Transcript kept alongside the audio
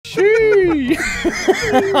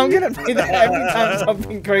I'm gonna play that every time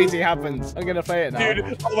something crazy happens. I'm gonna play it now.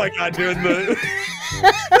 Dude, oh my god, doing the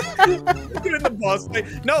doing the boss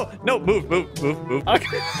fight. No, move.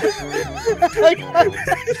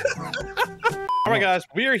 All right, guys,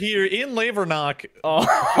 we are here in Lavernock. Oh,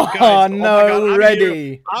 guys, no,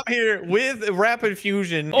 ready. I'm here with Rapid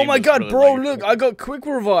Fusion. Oh my god, bro, look, I got quick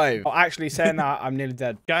revive. Oh, actually, saying that, I'm nearly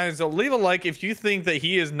dead. Guys, leave a like if you think that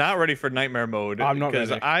he is not ready for nightmare mode. I'm not ready.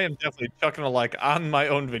 Because I am definitely chucking a like on my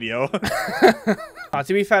own video. To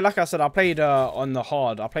be fair, like I said, I played on the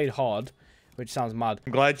hard. I played hard, which sounds mad.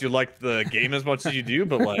 I'm glad you like the game as much as you do,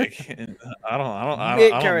 but like, I don't.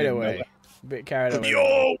 Bit carried away. Bit carried away.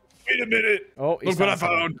 Yo! Wait a minute. Oh, look what I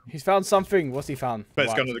found. He's found something. What's he found? But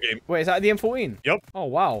it's gone to the game. Wait, is that the M14? Yep. Oh,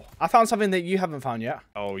 wow. I found something that you haven't found yet.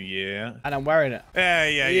 Oh, yeah. And I'm wearing it.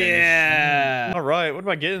 Yeah. All right. What am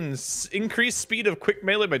I getting? Increased speed of quick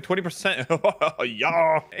melee by 20%.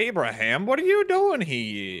 Yeah. Abraham, what are you doing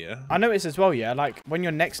here? I noticed as well, yeah, like when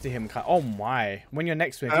you're next to him, oh my. When you're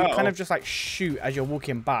next to him, you kind of just like shoot as you're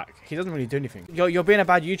walking back. He doesn't really do anything. You're being a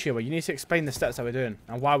bad YouTuber. You need to explain the steps that we're doing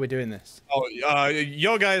and why we're doing this. Oh,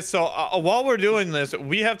 yo, guys. So while we're doing this,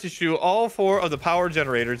 we have to shoot all 4 of the power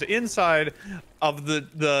generators inside of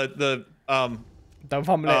the Don't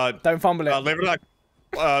fumble it. Don't fumble it. Lavernock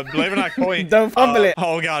point. Don't fumble it.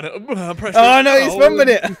 Oh god. Oh no, he's fumbled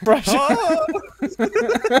it. Brush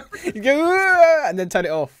it. You go, and then turn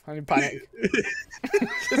it off. I'm in panic.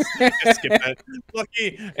 Just skip that.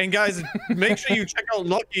 Lucky, and guys, make sure you check out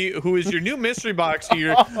Lucky, who is your new mystery box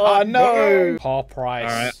here. Oh no. Par price. All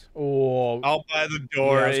right. Oh. Out by the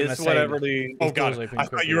door. Yeah, it's whatever the. Oh god. I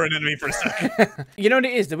thought you were an enemy for a second. You know what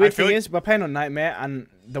it is? The weird thing is, we're playing on Nightmare, and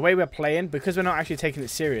the way we're playing, because we're not actually taking it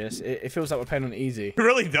serious, it feels like we're playing on easy. It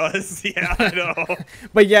really does. Yeah, I know.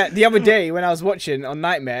 But yeah, the other day when I was watching on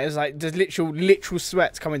Nightmare, it's like there's literal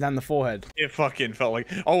sweats coming down the forehead. It fucking felt like.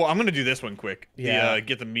 Oh, I'm gonna do this one quick. Yeah.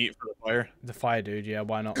 Get the meat for the fire. The fire, dude. Yeah,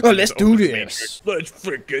 why not? Oh, let's do this. Let's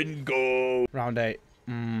freaking go. Round 8.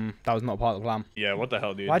 That was not part of the plan. Yeah, what the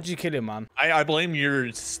hell, dude? Why'd you kill him, man? I blame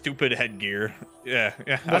your stupid headgear. Yeah.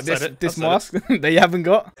 What, this mask that you haven't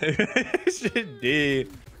got? Shit,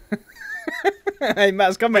 dude. Hey,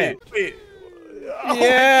 Max, come here. Wait. Oh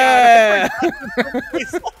yeah.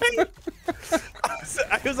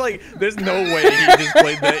 I was like, there's no way he just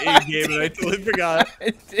played that game, and I totally forgot.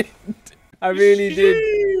 I did. I really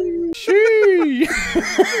did. Shoo!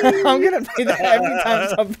 I'm gonna play that every time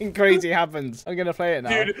something crazy happens. I'm gonna play it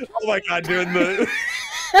now. Dude, oh my god, doing the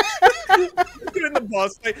doing the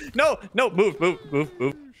boss fight. No, move.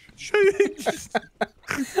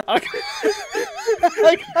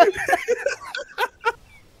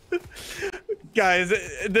 Guys,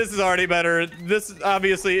 this is already better. This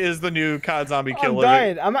obviously is the new COD zombie killer. I'm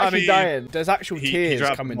dying. I'm actually dying. There's actual tears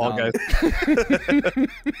coming down. Guys.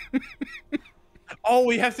 Oh,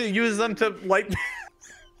 we have to use them to light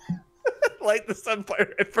light the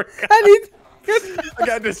sunfire. I forgot. I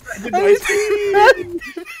got distracted by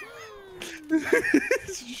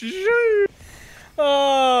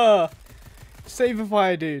Oh, save a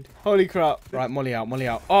fire, dude. Holy crap. Right, molly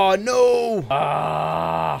out. Oh, no.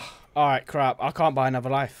 All right, crap. I can't buy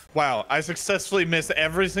another life. Wow, I successfully missed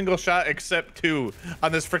every single shot except 2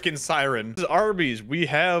 on this freaking siren. This is Arby's. We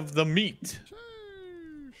have the meat.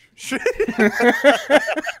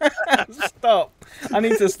 Stop. I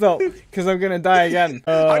need to stop because I'm going to die again.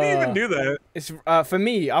 How do you even do that? It's for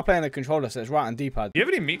me, I play on the controller, so it's right on D-pad. Do you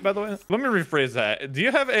have any meat, by the way? Let me rephrase that. Do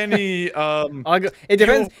you have any it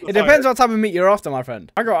depends what type of meat you're after, my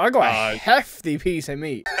friend. I got a hefty piece of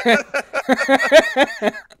meat.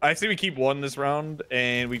 I say we keep 1 this round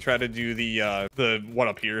and we try to do the one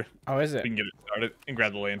up here. Oh, is it? We can get it started and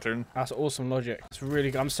grab the lantern. That's awesome logic. It's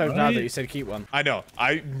really good. I'm so glad that you said keep 1. I know.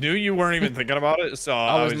 I knew you weren't even thinking about it, so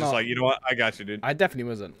I was just like, you know what? I got you, dude. I definitely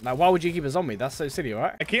wasn't. Like, why would you keep a zombie? That's so silly,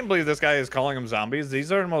 right? I can't believe this guy is calling them zombies.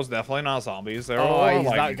 These are most definitely not zombies. They're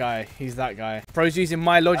he's that guy. He's that guy. Bro's using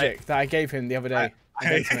my logic that I gave him the other day.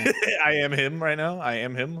 I am him right now. I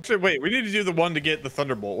am him. Wait, we need to do the one to get the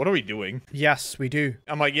Thunderbolt. What are we doing? Yes, we do.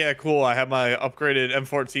 I'm like, yeah, cool. I have my upgraded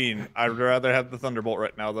M14. I'd rather have the Thunderbolt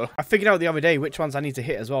right now, though. I figured out the other day which ones I need to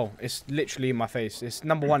hit as well. It's literally in my face. It's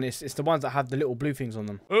number 1. It's the ones that have the little blue things on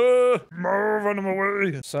them. Run them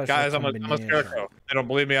away. Guys, I'm a scarecrow. They don't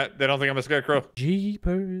believe me. They don't think I'm a scarecrow.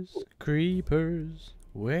 Jeepers, creepers.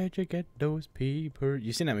 Where'd you get those people?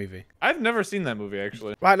 You seen that movie? I've never seen that movie,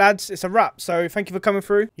 actually. Right, lads, it's a wrap. So thank you for coming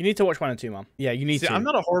through. You need to watch 1 and 2, man. Yeah, you need to. I'm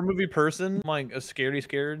not a horror movie person. I'm like a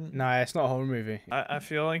scared. No, it's not a horror movie. I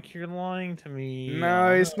feel like you're lying to me.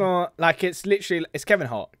 No, it's not. Like, it's literally, it's Kevin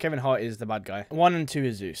Hart. Kevin Hart is the bad guy. 1 and 2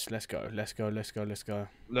 is Zeus. Let's go. Let's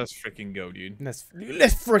freaking go, dude. Let's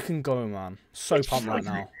freaking go, man. So pumped right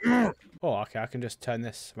now. Oh, okay. I can just turn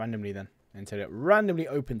this randomly then until it randomly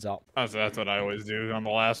opens up. Oh, so that's what I always do on the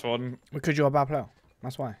last one. Because you're a bad player.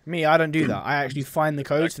 That's why. Me, I don't do that. I actually find the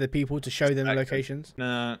codes for the people to show them the locations.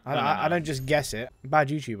 Nah. I don't just guess it. Bad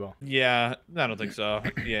YouTuber. Yeah, I don't think so.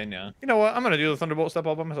 Yeah, no. You know what? I'm gonna do the Thunderbolt step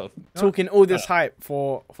all by myself. Talking all this hype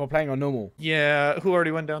for playing on normal. Yeah, who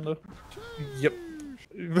already went down though? Yep.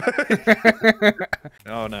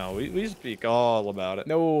 Oh no, we speak all about it.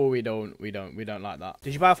 No, we don't like that.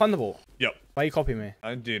 Did you buy a Thunderbolt? Yep. Why are you copying me?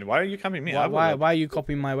 Dude, why are you copying me? Why are you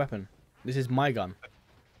copying my weapon? This is my gun.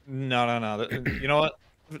 No. You know what?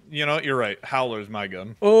 You know what? You're right. Howler's my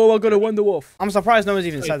gun. Oh, I got a Wonder Wolf. I'm surprised no one's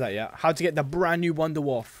even said that yet. How to get the brand new Wonder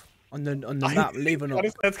Wolf on the map, leaving up.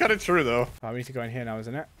 That's kind of true though. Oh, we need to go in here now,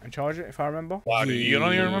 isn't it? And charge it, if I remember. Wow, dude, you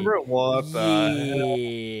don't even remember it? What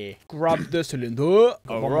the hell? Grab the cylinder.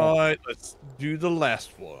 All right, let's do the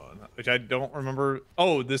last one, which I don't remember.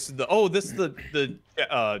 Oh, this is the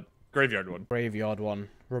graveyard one. Graveyard one.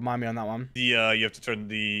 Remind me on that one. You have to turn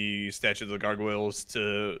the statue of the gargoyles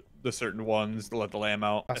to the certain ones to let the lamb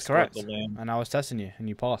out. That's correct. And I was testing you, and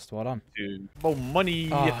you passed. Well done. Dude, more money.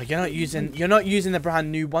 Oh, you're not using the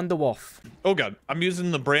brand new Wonder Wolf. Oh god, I'm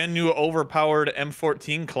using the brand new overpowered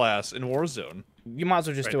M14 class in Warzone. You might as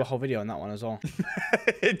well just do a whole video on that one as well.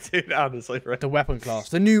 Dude, honestly, right? The weapon class,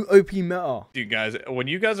 the new OP meta. Dude, guys, when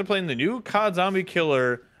you guys are playing the new COD Zombie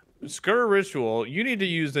Killer Sker Ritual, you need to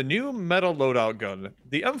use the new metal loadout gun,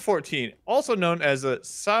 the M14, also known as a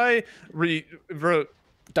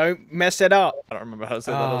Don't mess it up. I don't remember how to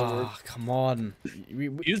say that other word. Come on.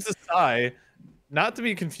 Use the Psy, not to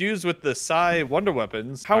be confused with the Psy Wonder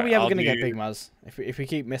Weapons. How are we ever going to get big, Maz? If we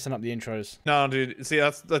keep messing up the intros. No, dude. See,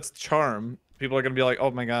 that's charm. People are going to be like,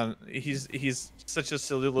 oh my god, he's such a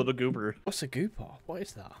silly little goober. What's a gooper? What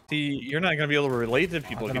is that? See, you're not going to be able to relate to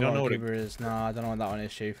people if you don't know what a goober is. No, I don't know what that one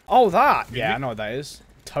is, Chief. Oh, that. Yeah, I know what that is.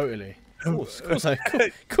 Totally. Of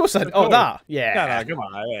course I. Oh, that. Yeah. No, come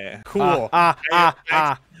on. Yeah. Cool.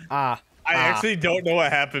 I actually don't know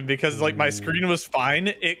what happened because like my screen was fine.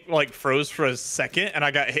 It like froze for a second and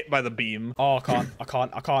I got hit by the beam. Oh, I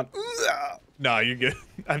can't. No, you're good.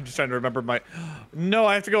 I'm just trying to remember my... No,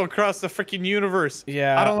 I have to go across the freaking universe.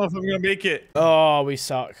 Yeah. I don't know if I'm going to make it. Oh, we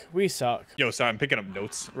suck. Yo, sorry, I'm picking up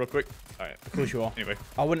notes real quick. All right. Of course you are. Anyway.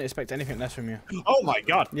 I wouldn't expect anything less from you. Oh my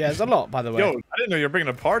god. Yeah, there's a lot, by the way. Yo, I didn't know you were bringing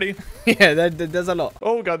a party. Yeah, there's a lot.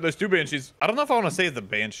 Oh god, there's 2 banshees. I don't know if I want to save the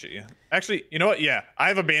banshee. Actually, you know what? Yeah, I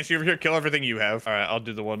have a banshee over here. Kill everything you have. All right, I'll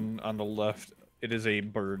do the one on the left. It is a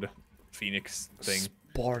bird phoenix thing.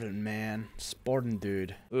 Spartan, man. Spartan,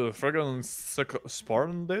 dude. Friggin'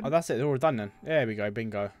 Spartan, dude? Oh, that's it. They're all done then. There we go.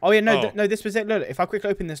 Bingo. Oh, yeah. No, no, this was it. Look, if I quickly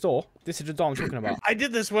open this door, this is the door I'm talking about. I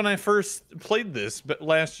did this when I first played this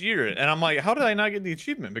last year. And I'm like, how did I not get the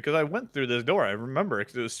achievement? Because I went through this door. I remember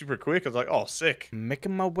because it was super quick. I was like, oh, sick.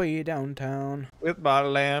 Making my way downtown. With my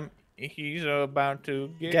lamb. He's about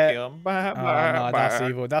to get killed. Oh, no, that's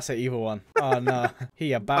evil. That's an evil one. Oh, no.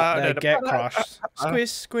 He about to get crushed. Squish,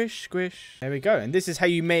 squish, squish. There we go. And this is how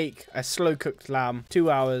you make a slow-cooked lamb. 2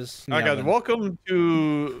 hours. All right, guys. Welcome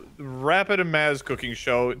to Rapid and Maz Cooking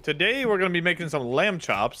Show. Today, we're going to be making some lamb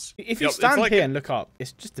chops. If you stand here and look up,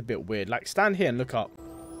 it's just a bit weird. Like, stand here and look up.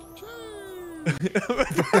 God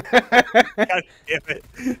damn it.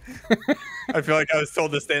 I feel like I was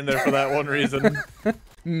told to stand there for that one reason.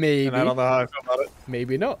 Maybe. And I don't know how I feel about it.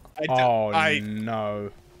 Maybe not.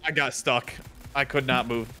 No. I got stuck. I could not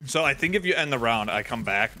move. So I think if you end the round, I come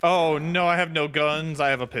back. Oh, no, I have no guns. I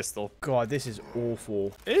have a pistol. God, this is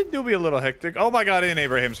awful. It do be a little hectic. Oh, my God, and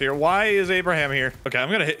Abraham's here. Why is Abraham here? Okay, I'm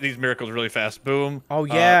going to hit these miracles really fast. Boom. Oh,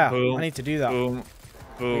 yeah. Boom. I need to do that. Boom.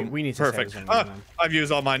 Boom. We need to perfect. I've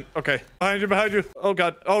used all mine. Okay. Behind you. Oh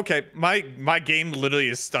god. Okay. My game literally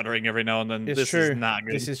is stuttering every now and then. This is not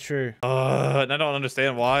good. This is true. And I don't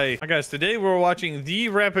understand why. Hi guys, today we're watching the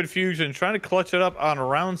Rapid Fusion, trying to clutch it up on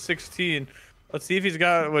round 16. Let's see if he's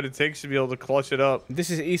got what it takes to be able to clutch it up. This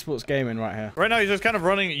is esports gaming right here. Right now, he's just kind of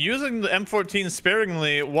running, using the M14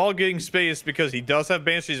 sparingly while getting space because he does have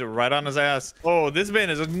banshees right on his ass. Oh, this man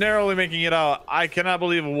is narrowly making it out. I cannot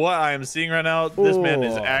believe what I am seeing right now. This man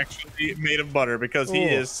is actually made of butter because he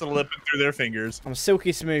is slipping through their fingers. I'm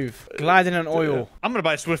silky smooth, gliding on oil. I'm going to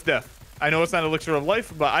buy Swift Death. I know it's not Elixir of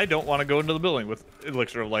Life, but I don't want to go into the building with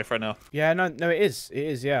Elixir of Life right now. Yeah, no, it is. It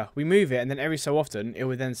is, yeah. We move it, and then every so often, it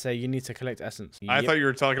would then say you need to collect essence. I thought you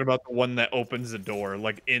were talking about the one that opens the door,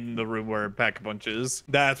 like in the room where Pack-a-Punch is.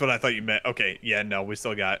 That's what I thought you meant. Okay, yeah, no, we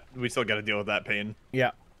still got to deal with that pain.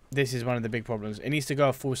 Yeah. This is one of the big problems. It needs to go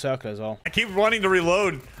a full circle as well. I keep wanting to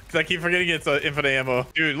reload because I keep forgetting it's infinite ammo.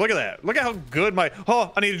 Dude, look at that. Look at how good my...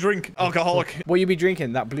 Oh, I need a drink. Alcoholic. What you be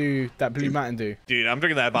drinking? That blue Mountain Dew. Dude, I'm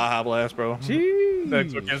drinking that Baja Blast, bro. Jeez.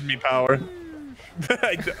 That's what gives me power.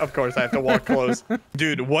 Of course, I have to walk close.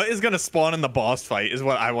 Dude, what is going to spawn in the boss fight is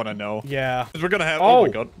what I want to know. Yeah. We're going to have... Oh,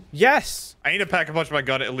 my God. Yes. I need to Pack-a-Punch my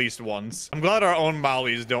gun at least once. I'm glad our own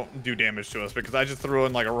mollies don't do damage to us because I just threw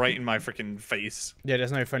in like right in my freaking face. Yeah,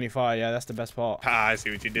 there's no friendly fire. Yeah, that's the best part. Ah, I see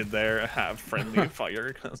what you did there. Have friendly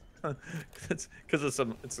fire. Because it's a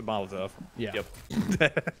Molotov. Yeah. Yep.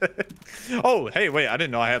 Oh, hey, wait. I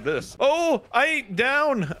didn't know I had this. Oh, I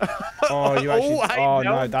down. Oh, you actually... Oh,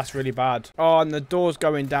 no, that's really bad. Oh, and the door's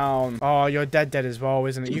going down. Oh, you're dead as well,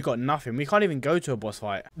 isn't it? You got nothing. We can't even go to a boss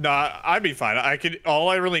fight. Nah, I'd be fine. All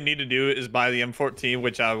I really need to do is buy the M14,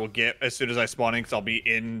 which I will get as soon as I spawn in, because I'll be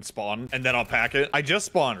in spawn, and then I'll pack it. I just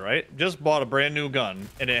spawned, right? Just bought a brand new gun,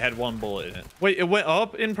 and it had 1 bullet in it. Wait, it went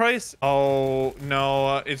up in price? Oh,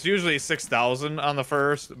 no. It's usually 6,000 on the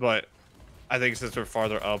first, but I think since we're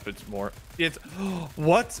farther up, it's more. It's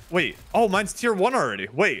what? Wait. Oh, mine's tier 1 already.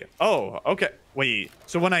 Wait. Oh, okay. Wait.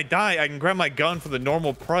 So when I die, I can grab my gun for the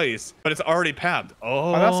normal price, but it's already packed.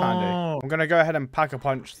 Oh, that's handy. I'm gonna go ahead and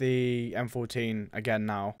Pack-a-Punch the M14 again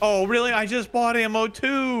now. Oh, really? I just bought ammo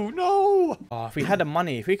too. No. Oh, if we had the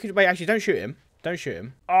money, if we could. Wait, actually, don't shoot him. Don't shoot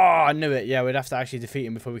him. Oh, I knew it. Yeah, we'd have to actually defeat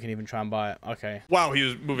him before we can even try and buy it. Okay. Wow, he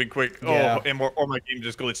was moving quick. Yeah. Oh, or my game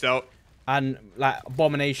just glitched out. And like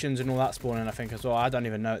abominations and all that spawning, I think as well. I don't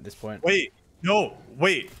even know at this point. Wait, no,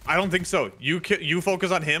 wait. I don't think so. You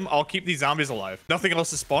focus on him. I'll keep these zombies alive. Nothing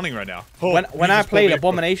else is spawning right now. Oh, when I played,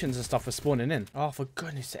 abominations and stuff were spawning in. Oh, for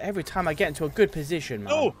goodness sake! Every time I get into a good position,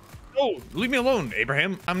 man. No. Oh, leave me alone,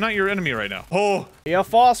 Abraham. I'm not your enemy right now. Oh. You're a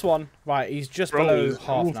fast one. Right, he's just below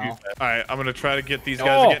half now. All right, I'm going to try to get these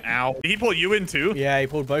guys again. Ow. Did he pull you in too? Yeah, he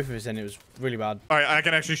pulled both of us in. It was really bad. All right, I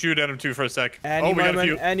can actually shoot at him too for a sec. Any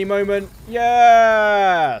moment.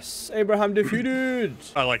 Yes! Abraham defeated.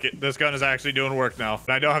 I like it. This gun is actually doing work now.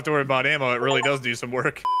 I don't have to worry about ammo. It really does do some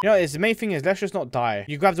work. You know, the main thing is let's just not die.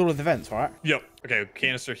 You grabbed all of the vents, right? Yep. Okay,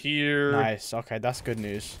 canister here. Nice. Okay, that's good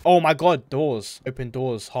news. Oh my God, doors. Open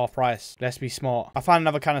doors, half price. Let's be smart. I found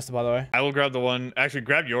another canister, by the way. I will grab the one. Actually,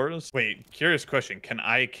 grab yours. Wait, curious question. Can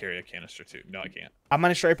I carry a canister too? No, I can't. I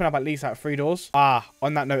managed to open up at least like 3 doors. Ah,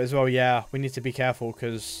 on that note as well, yeah, we need to be careful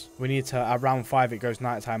because we need to, at round 5, it goes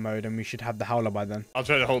nighttime mode and we should have the howler by then. I'll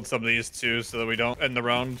try to hold some of these too so that we don't end the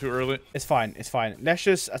round too early. It's fine. It's fine. Let's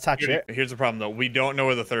just attach it. Here's the problem though. We don't know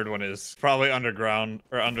where the 3rd one is. Probably underground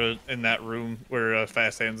or in that room where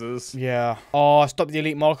Fast Hands is. Yeah. Oh, stop the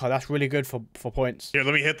elite marker. That's really good for points. Here,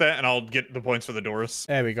 let me hit that and I'll get the points for the doors.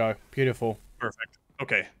 There we go. Beautiful. Perfect.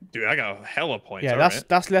 Okay, dude, I got a hella points. Yeah,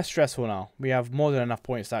 that's less stressful now. We have more than enough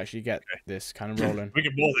points to actually get this kind of rolling. We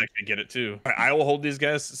can both actually get it too. All right, I will hold these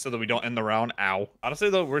guys so that we don't end the round. Ow. Honestly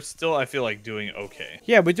though, we're still, I feel like, doing okay.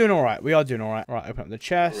 Yeah, we're doing all right. We are doing all right. All right, open up the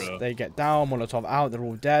chest. They get down. Molotov out. They're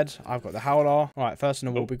all dead. I've got the howler. All right, first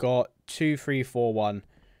of all, we got 2, 3, 4, 1.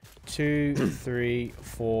 2, 3,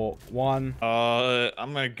 4, 1.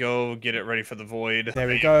 I'm gonna go get it ready for the void. There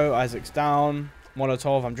we go. Isaac's down.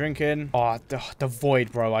 Molotov, I'm drinking. Oh, the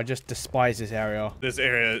void, bro. I just despise this area. This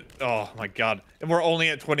area, oh my God. And we're only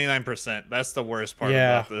at 29%. That's the worst part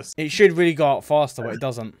about this. It should really go up faster, but it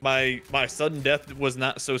doesn't. My sudden death was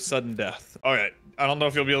not so sudden death. All right. I don't know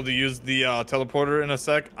if you'll be able to use the teleporter in a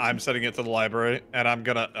sec. I'm setting it to the library, and I'm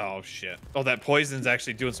gonna... Oh, shit. Oh, that poison's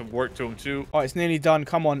actually doing some work to him, too. Oh, it's nearly done.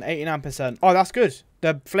 Come on, 89%. Oh, that's good.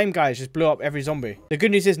 The flame guys just blew up every zombie. The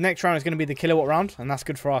good news is next round is going to be the kilowatt round, and that's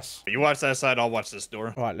good for us. You watch that side, I'll watch this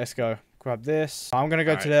door. All right, let's go. Grab this. I'm going to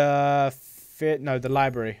go to the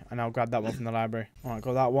library, and I'll grab that one from the library. All right,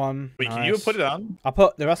 got that one. Wait, can you put it on? I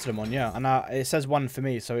put the rest of them on, yeah. And it says 1 for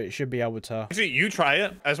me, so it should be able to... Actually, you try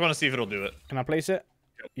it. I just want to see if it'll do it. Can I place it?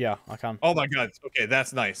 Yeah, I can. Oh my God. Okay,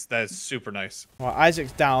 that's nice. That is super nice. Right,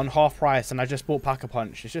 Isaac's down, half price, and I just bought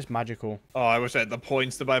Pack-a-Punch. It's just magical. Oh, I wish I had the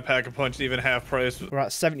points to buy Pack-a-Punch even half price. We're at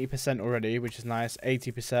 70% already, which is nice.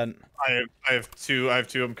 80%. I have two.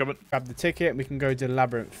 I'm coming. Grab the ticket. We can go to the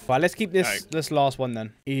labyrinth. Right, let's keep this last one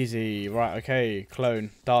then. Easy. Right, okay.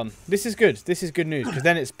 Clone. Done. This is good. This is good news, because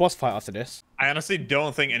then it's boss fight after this. I honestly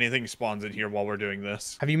don't think anything spawns in here while we're doing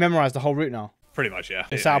this. Have you memorized the whole route now? Pretty much, yeah.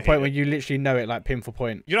 It's at a point where you literally know it like pin for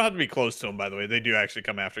point. You don't have to be close to them, by the way. They do actually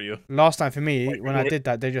come after you. Last time for me, when I did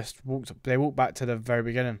that, they just walked back to the very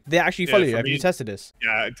beginning. They actually follow you. Have you tested this?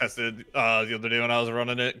 Yeah, I tested the other day when I was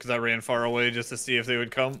running it because I ran far away just to see if they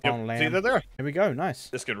would come. Yep. See, they're there. Here we go. Nice.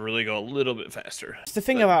 This could really go a little bit faster. It's the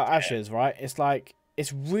thing about Ashes, right? It's like,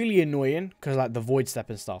 it's really annoying because like the void step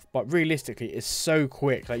and stuff, but realistically it's so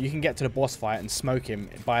quick. Like you can get to the boss fight and smoke him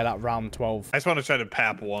by like round 12. I just want to try to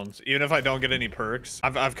pap once, even if I don't get any perks.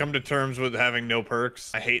 I've come to terms with having no perks.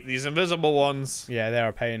 I hate these invisible ones. Yeah, they're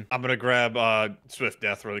a pain. I'm gonna grab Swift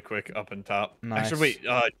Death really quick up and top. Nice. Actually, wait,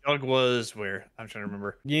 Doug was where? I'm trying to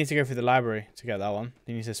remember. You need to go through the library to get that one.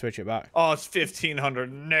 You need to switch it back. Oh, it's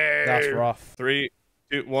 1500. No. That's rough. 3,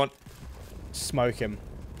 2, 1. Smoke him.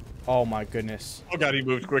 Oh my goodness. Oh god, he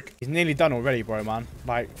moved quick. He's nearly done already, bro, man.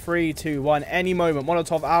 Like 3, 2, 1. Any moment.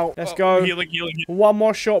 Molotov out. Let's go. Healing. One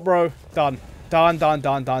more shot, bro. Done. Done.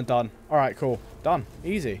 All right, cool. Done.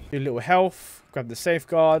 Easy. Do a little health. Grab the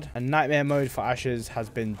safeguard. And nightmare mode for Ashes has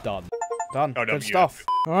been done. Done. Oh, no, good stuff.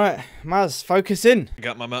 All right, Maz, focus in. I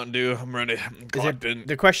got my Mountain Dew. I'm ready.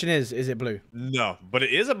 The question is it blue? No, but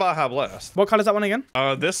it is a Baja Blast. What color is that one again?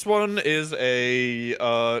 This one is a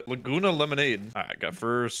Laguna Lemonade. All right, got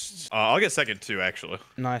first. I'll get second too, actually.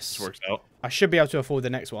 Nice. This works out. I should be able to afford the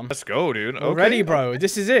next one. Let's go, dude. Okay. Already, bro.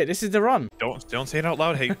 This is it. This is the run. Don't say it out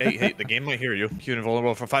loud. Hey, the game might hear you. Cute and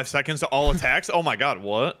vulnerable for 5 seconds to all attacks. Oh my god,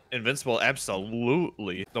 what? Invincible,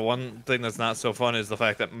 absolutely. The one thing that's not so fun is the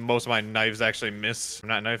fact that most of my knives actually miss. I'm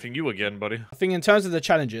not knifing you again, buddy. I think in terms of the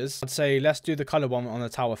challenges, I'd say let's do the color one on the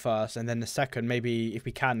tower first, and then the second, maybe if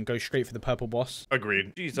we can, go straight for the purple boss.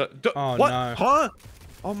 Agreed. Jeez, oh what? No. Huh?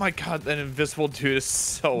 Oh my god, that invisible dude is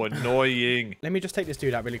so annoying. Let me just take this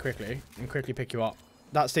dude out really quickly and quickly pick you up.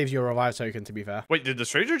 That saves you a revive token, to be fair. Wait, did the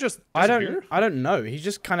stranger just disappear? I don't know. He's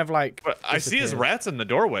just kind of like... But I see his rats in the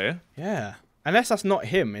doorway. Yeah. Unless that's not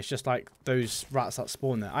him, it's just like those rats that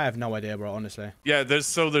spawn there. I have no idea, bro, honestly. Yeah,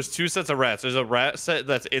 there's 2 sets of rats. There's a rat set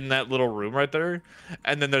that's in that little room right there,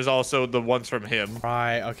 and then there's also the ones from him.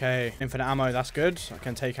 Right, okay. Infinite ammo, that's good. I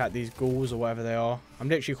can take out these ghouls or whatever they are. I'm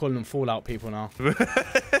literally calling them Fallout people now.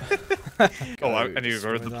 Oh, I need to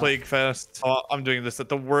go to the Plague Fest. Oh, I'm doing this at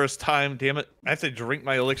the worst time, damn it. I have to drink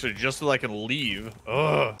my elixir just so I can leave.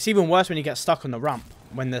 Ugh. It's even worse when you get stuck on the ramp.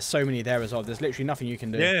 When there's so many there as well, there's literally nothing you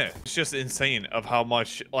can do. Yeah, it's just insane of how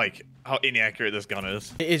much, like, how inaccurate this gun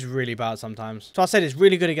is. It is really bad sometimes. So I said it's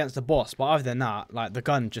really good against the boss, but other than that, like, the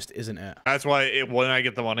gun just isn't it. That's why when I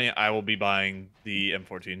get the money, I will be buying the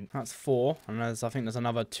M14. That's 4, and I think there's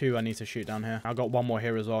another 2 I need to shoot down here. I've got 1 more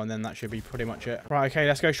here as well, and then that should be pretty much it. Right, okay,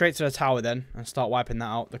 let's go straight to the tower then, and start wiping that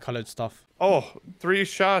out, the coloured stuff. Oh, 3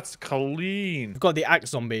 shots, clean. I've got the axe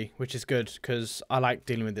zombie, which is good, because I like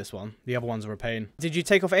dealing with this one. The other ones are a pain. Did you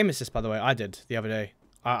take off aim assist, by the way? I did, the other day.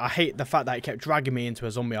 I hate the fact that it kept dragging me into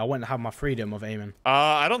a zombie. I wanted to have my freedom of aiming.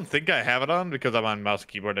 I don't think I have it on because I'm on mouse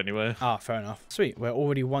and keyboard anyway. Ah, fair enough. Sweet. We're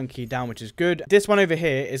already 1 key down, which is good. This one over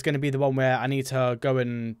here is going to be the one where I need to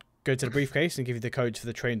go to the briefcase and give you the codes for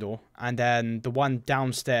the train door. And then the one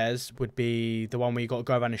downstairs would be the one where you got to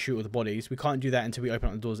go around and shoot all the bodies. We can't do that until we open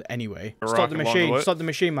up the doors anyway. Stop the machine. Stop the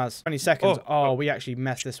machine, Maz. 20 seconds. Oh, we actually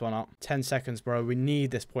messed this one up. 10 seconds, bro. We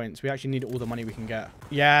need this points. We actually need all the money we can get.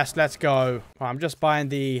 Yes, let's go. Right, I'm just buying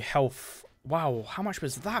the health. Wow, how much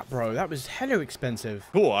was that, bro? That was hella expensive.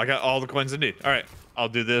 Cool, I got all the coins I need. All right, I'll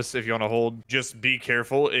do this if you want to hold. Just be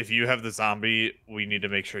careful. If you have the zombie, we need to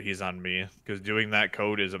make sure he's on me. Because doing that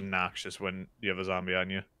code is obnoxious when you have a zombie on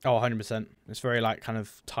you. Oh, 100%. It's very, like, kind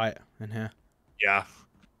of tight in here. Yeah.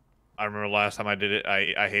 I remember last time I did it,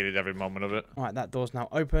 I hated every moment of it. All right, that door's now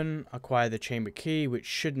open. Acquire the chamber key, which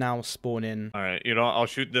should now spawn in. All right, you know, I'll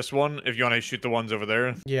shoot this one if you want to shoot the ones over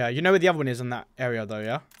there. Yeah, you know where the other one is in that area, though,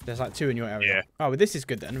 yeah? There's like 2 in your area. Yeah. Oh, but this is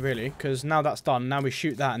good then, really, because now that's done. Now we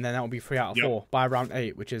shoot that, and then that will be 3 out of 4 by round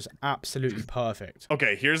 8, which is absolutely perfect.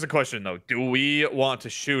 Okay, here's the question, though. Do we want to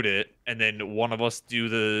shoot it, and then one of us do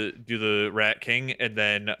the Rat King, and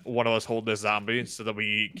then one of us hold this zombie so that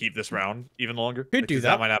we keep this round even longer? Could do that.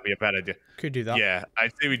 That might not be a bad idea. Could do that. Yeah,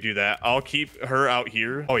 I'd say we do that. I'll keep her out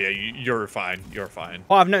here. Oh, yeah, you're fine. You're fine.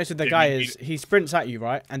 What I've noticed with the guy is he sprints at you,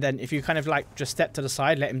 right? And then if you kind of like just step to the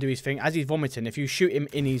side, let him do his thing. As he's vomiting, if you shoot him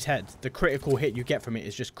in his head, the critical hit you get from it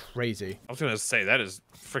is just crazy. I was going to say, that is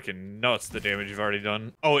freaking nuts, the damage you've already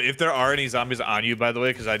done. Oh, if there are any zombies on you, by the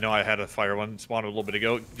way, because I know I had a fire one spawn a little bit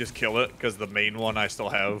ago, just kill it, because the main one I still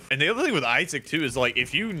have. And the other thing with Isaac, too, is like,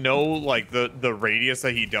 if you know, like, the radius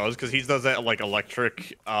that he does, because he does that, like,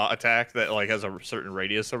 electric attack that, like, has a certain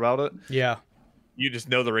radius about it. Yeah. You just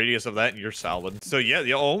know the radius of that and you're solid. So yeah,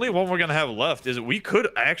 the only one we're gonna have left is we could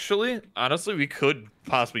actually, honestly, we could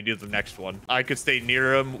possibly do the next one. I could stay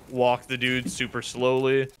near him, walk the dude super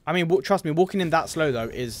slowly. I mean, trust me, walking him that slow though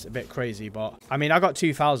is a bit crazy, but I mean, I got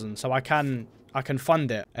 2,000, so I can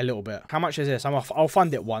fund it a little bit. How much is this? I'll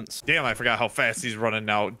fund it once. Damn, I forgot how fast he's running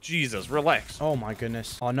now. Jesus, relax. Oh my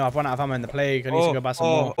goodness. Oh no, I've run out of ammo in the plague. I need to go buy some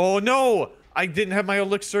more. Oh no! I didn't have my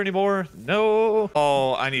elixir anymore. No.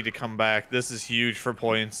 Oh, I need to come back. This is huge for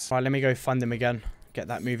points. All right, let me go fund him again. Get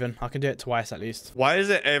that moving. I can do it twice at least. Why is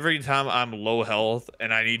it every time I'm low health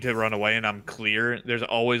and I need to run away and I'm clear, there's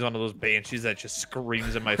always one of those banshees that just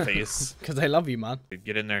screams in my face? Because they love you, man.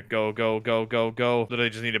 Get in there. Go, go, go, go, go. Literally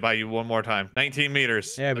just need to buy you one more time. 19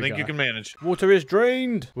 meters. Yeah, I think you can manage. Water is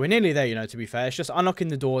drained. We're nearly there, you know, to be fair. It's just unlocking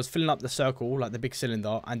the doors, filling up the circle, like the big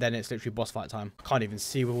cylinder, and then it's literally boss fight time. Can't even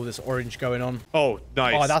see with all this orange going on. Oh,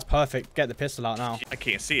 nice. Oh, that's perfect. Get the pistol out now. I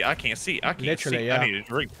can't see. I can't see. I can't Literally, see. yeah. I need a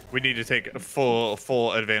drink. We need to take a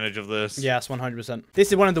full advantage of this. Yes, 100%. This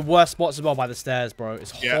is one of the worst spots as well by the stairs, bro.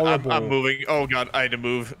 It's horrible. I'm moving. Oh god, I had to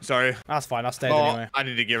move. Sorry. That's fine. I'll stay anyway. I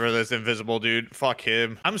need to get rid of this invisible dude. Fuck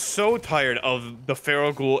him. I'm so tired of the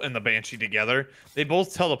Feral Ghoul and the Banshee together. They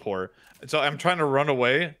both teleport. So I'm trying to run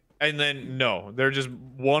away. And then, no, they're just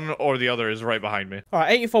one or the other is right behind me. All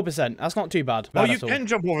right, 84%. That's not too bad. Oh, you can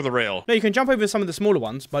jump over the rail. No, you can jump over some of the smaller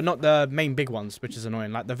ones, but not the main big ones, which is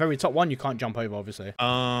annoying. Like the very top one, you can't jump over, obviously.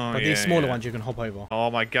 Oh, but these smaller ones, you can hop over.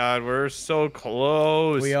 Oh my god, we're so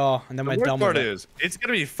close. We are, and then we're done with it. It's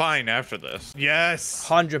going to be fine after this. Yes.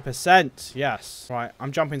 100%. Yes. Right,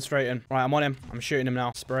 I'm jumping straight in. Right, I'm on him. I'm shooting him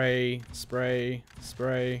now. Spray, spray,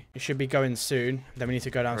 spray. He should be going soon. Then we need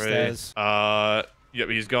to go downstairs. Yep,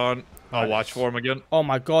 he's gone. I'll watch for him again. Oh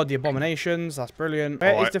my god, the abominations. That's brilliant.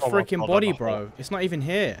 Where is the freaking body, bro? It's not even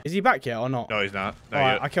here. Is he back yet or not? No, he's not.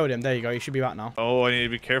 Alright, I killed him. There you go. He should be back now. Oh, I need to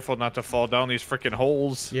be careful not to fall down these freaking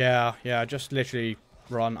holes. Yeah, just literally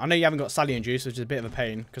run. I know you haven't got Stallion Juice, which is a bit of a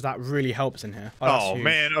pain, because that really helps in here. Oh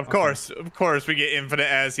man, of course we get infinite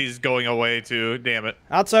as he's going away too. Damn it.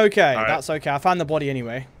 That's okay. Right. That's okay. I found the body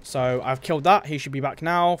anyway. So I've killed that. He should be back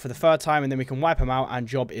now for the third time, and then we can wipe him out, and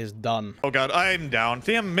job is done. Oh god, I'm down.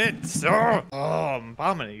 Damn it. Oh,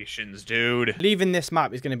 abominations, dude. Leaving this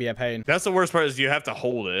map is going to be a pain. That's the worst part is you have to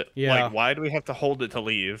hold it. Yeah. Like, why do we have to hold it to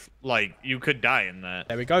leave? Like, you could die in that.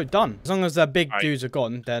 There we go. Done. As long as the big dudes are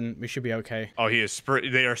gone, then we should be okay. Oh,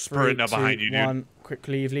 they are sprinting up behind you, dude. 1. Quick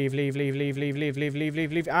leave,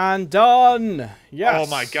 and done. Yes. Oh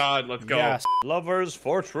my god, let's go. Yes. Lover's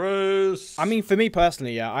Fortress. I mean, for me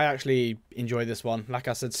personally, yeah, I actually enjoy this one. Like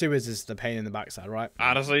I said, sewers is the pain in the backside, right?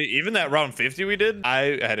 Honestly, even that round 50 we did,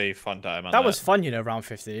 I had a fun time on that. That was fun, you know, round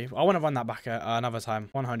 50. I want to run that back another time,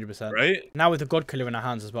 100%. Right? Now with the God Killer in our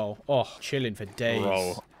hands as well. Oh, chilling for days.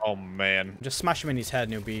 Bro. Oh man. Just smash him in his head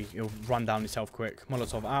and he'll run down himself quick.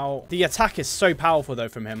 Molotov out. The attack is so powerful though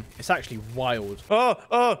from him. It's actually wild.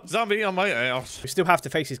 Oh, zombie on my ass. We still have to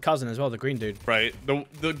face his cousin as well, the green dude. Right.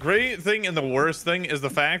 The great thing and the worst thing is the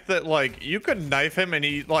fact that like you could knife him and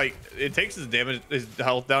he like it takes his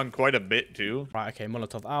health down quite a bit too. Right, okay,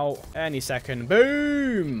 Molotov out. Any second.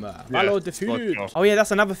 Boom! Valor defeated. Oh yeah,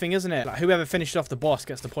 that's another thing, isn't it? Like whoever finished off the boss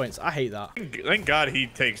gets the points. I hate that. Thank God he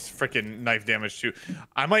takes freaking knife damage too.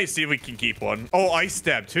 I might see if we can keep one. Oh, ice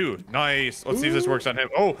stab too. Nice. Let's see if this works on him.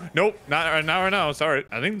 Oh, nope. Not right now. Sorry.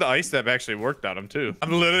 I think the ice stab actually worked on him too.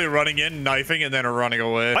 I'm literally running in, knifing, and then running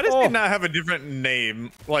away. Why does he not have a different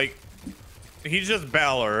name? Like, he's just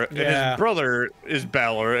Balor, and his brother is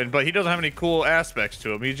Balor, but he doesn't have any cool aspects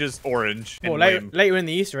to him. He's just orange. Well, later in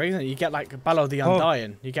the Easter egg, isn't it? You get like Balor the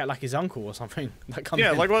Undying. You get like his uncle or something. That comes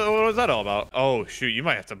in. Like what was that all about? Oh shoot, you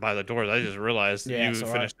might have to buy the doors. I just realized you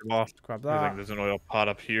finished them off. Grab that. I think there's an oil pot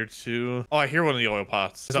up here too. Oh, I hear one of the oil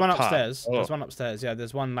pots. There's one upstairs. There's one upstairs. Yeah,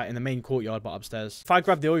 there's one like in the main courtyard, but upstairs. If I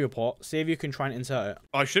grab the oil pot, see if you can try and insert it.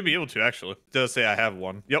 Oh, I should be able to actually. It does say I have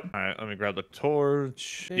one. Yep. All right, let me grab the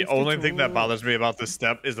torch. The only thing that bothers me about this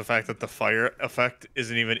step is the fact that the fire effect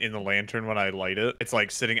isn't even in the lantern when I light it. It's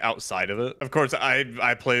like sitting outside of it. Of course,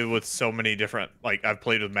 I play with so many different, like I've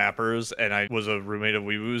played with mappers and I was a roommate of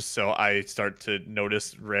Weewoo's, so I start to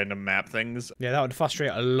notice random map things. Yeah, that would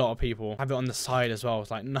frustrate a lot of people. Have it on the side as well.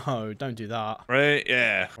 It's like, no, don't do that. Right?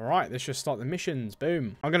 Yeah. All right, let's just start the missions.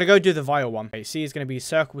 Boom. I'm going to go do the vial one. Okay, C is going to be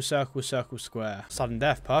circle, circle, circle, square. Sudden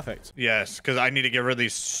death. Perfect. Yes, because I need to get rid of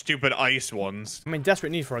these stupid ice ones. I'm in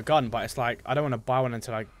desperate need for a gun, but it's like, like, I don't want to buy one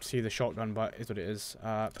until I see the shotgun, but it's what it is.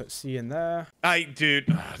 Put C in there. Dude,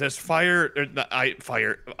 this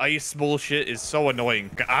ice bullshit is so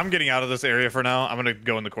annoying. I'm getting out of this area for now. I'm gonna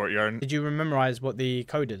go in the courtyard. Did you memorize what the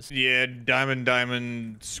code is? Yeah,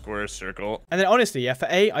 diamond, square, circle. And then honestly, yeah, for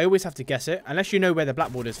A, I always have to guess it, unless you know where the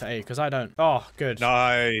blackboard is for A, because I don't. Oh, good.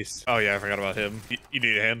 Nice. Oh yeah, I forgot about him. You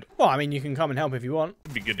need a hand? Well, I mean, you can come and help if you want.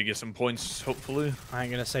 It'd be good to get some points, hopefully. I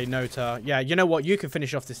ain't gonna say no to... Yeah, you know what? You can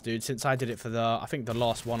finish off this dude, since I did it for I think the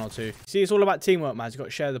last 1 or 2. See, it's all about teamwork, man. You've got to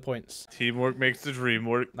share the points. Teamwork makes the dream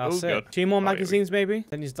work. That's it. God. 2 more magazines, maybe?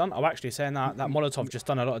 Then he's done. Oh, actually, saying that Molotov just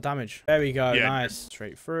done a lot of damage. There we go. Yeah. Nice.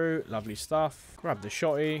 Straight through. Lovely stuff. Grab the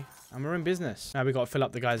shotty. And we're in business. Now we got to fill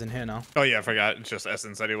up the guys in here now. Oh yeah, I forgot. It's just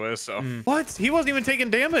essence anyway, so. What? He wasn't even taking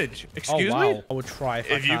damage. Excuse me? I would try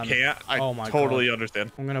if you can't, I totally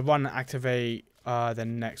understand. I'm going to run and activate the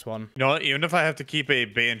next one. You know what? Even if I have to keep a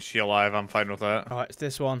banshee alive, I'm fine with that. Oh, it's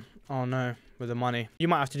this one. Oh no. With the money. You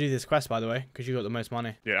might have to do this quest, by the way, because you got the most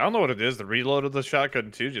money. Yeah, I don't know what it is. The reload of the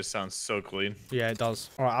shotgun, too, just sounds so clean. Yeah, it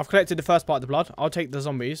does. All right, I've collected the first part of the blood. I'll take the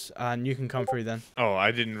zombies, and you can come through then. Oh,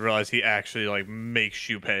 I didn't realize he actually, like, makes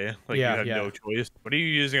you pay. Like, you have no choice. What are you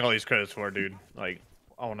using all these credits for, dude? Like...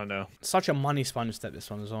 I want to know. Such a money sponge step,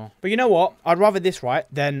 this one as well. But you know what? I'd rather this, right,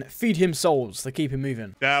 than feed him souls to keep him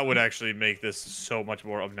moving. That would actually make this so much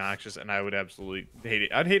more obnoxious, and I would absolutely hate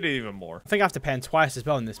it. I'd hate it even more. I think I have to pay him twice as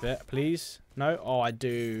well in this bit. Please? No? Oh, I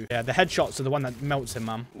do. Yeah, the headshots are the one that melts him,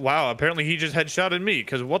 man. Wow, apparently he just headshotted me,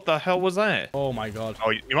 because what the hell was that? Oh, my God. Oh,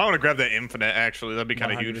 you might want to grab that infinite, actually. That'd be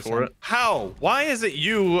kind of huge for it. How? Why is it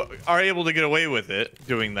you are able to get away with it,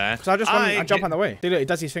 doing that? Because I jump on the way. See, look, it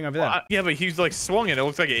does his thing over there. Yeah, but he's, like, swung it. It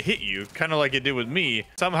looks like it hit you, kind of like it did with me.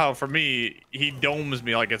 Somehow, for me, he domes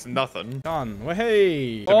me like it's nothing. Done. Well,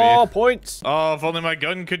 hey. Oh, points. Oh, if only my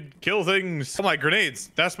gun could kill things. Oh, my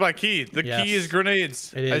grenades. That's my key. The key is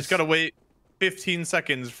grenades. It is. I just gotta wait 15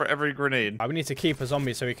 seconds for every grenade. We need to keep a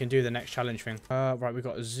zombie so we can do the next challenge thing. Right, we've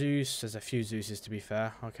got a Zeus. There's a few Zeuses, to be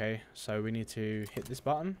fair. Okay, so we need to hit this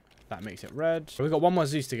button. That makes it red. We've got 1 more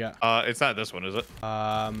Zeus to get. It's not this one, is it?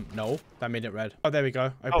 No. That made it red. Oh, there we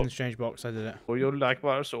go. Open the strange box. I did it. Oh, you like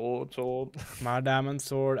my sword. My diamond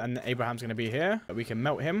sword. And Abraham's going to be here. But we can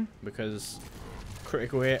melt him because...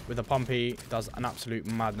 critical hit with a pumpy does an absolute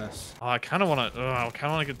madness. Oh, I kind of want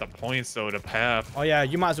to get the points though to pap. Oh yeah,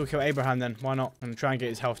 you might as well kill Abraham then. Why not? And try and get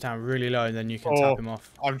his health down really low, and then you can tap him off.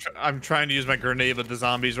 I'm trying to use my grenade, but the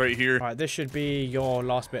zombies right here. All right, this should be your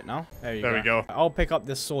last bit now. There we go. I'll pick up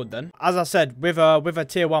this sword then. As I said, with a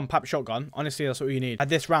tier 1 pap shotgun, honestly, that's what you need at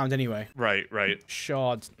this round anyway. Right.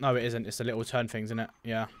 Shards. No, it isn't. It's the little turn things, isn't it?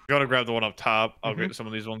 Yeah. Gotta grab the one up top. I'll get some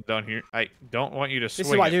of these ones down here. I don't want you to swing.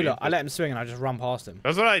 This is what I do. Look, I let him swing and I just run past him.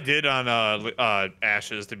 That's what I did on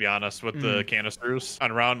Ashes, to be honest, with the canisters.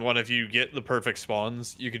 On round 1, if you get the perfect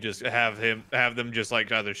spawns, you could just have them just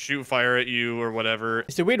like either shoot fire at you or whatever.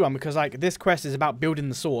 It's a weird one because like this quest is about building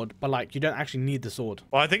the sword, but like you don't actually need the sword.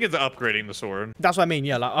 Well, I think it's upgrading the sword. That's what I mean.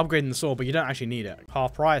 Yeah, like upgrading the sword, but you don't actually need it.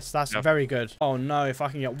 Half price. That's very good. Oh no, if I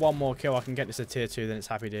can get 1 more kill, I can get this to tier 2. Then it's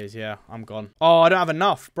happy days. Yeah, I'm gone. Oh, I don't have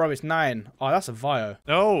enough, bro. It's 9. Oh, that's a Vio.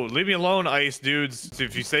 No, leave me alone, ice dudes. So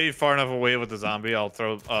if you stay far enough away with the zombie, I'll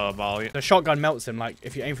throw Molly. The shotgun melts him, like,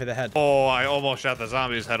 if you aim for the head. Oh, I almost shot the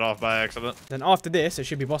zombie's head off by accident. Then after this, it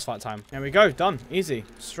should be boss fight time. There we go. Done. Easy.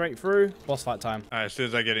 Straight through. Boss fight time. All right, as soon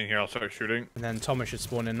as I get in here, I'll start shooting. And then Thomas should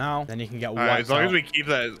spawn in now. Then you can get wiped out. As long as we keep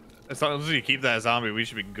that... As long as you keep that zombie, we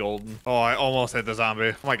should be golden. Oh, I almost hit the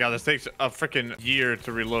zombie. Oh my god, this takes a freaking year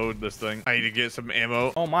to reload this thing. I need to get some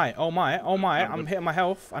ammo. Oh my. I'm hitting my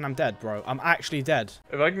health and I'm dead, bro. I'm actually dead.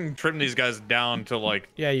 If I can trim these guys down to like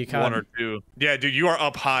you can. 1 or 2. Yeah, dude, you are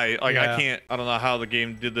up high. Like I don't know how the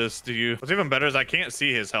game did this to you. What's even better is I can't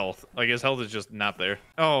see his health. Like his health is just not there.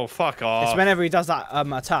 Oh, fuck off. It's whenever he does that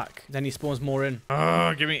attack, then he spawns more in.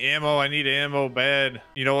 Oh, give me ammo. I need ammo bad.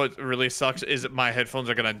 You know what really sucks is that my headphones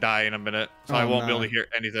are gonna die in a minute, so I won't be able to hear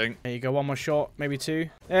anything. There you go, 1 more shot, maybe 2.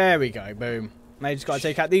 There we go, boom. Now you just gotta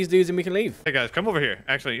take out these dudes and we can leave. Hey guys, come over here.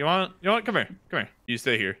 Actually, you know what? Come here. You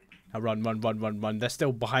stay here. Run. They're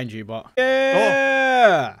still behind you, but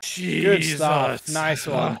yeah, good stuff.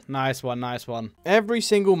 Nice one. Every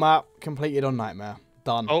single map completed on Nightmare.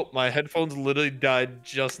 Done. Oh, my headphones literally died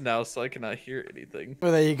just now, so I cannot hear anything.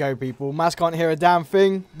 Well, there you go, people. Mass can't hear a damn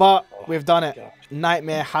thing, but we've done it.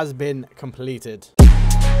 Nightmare has been completed.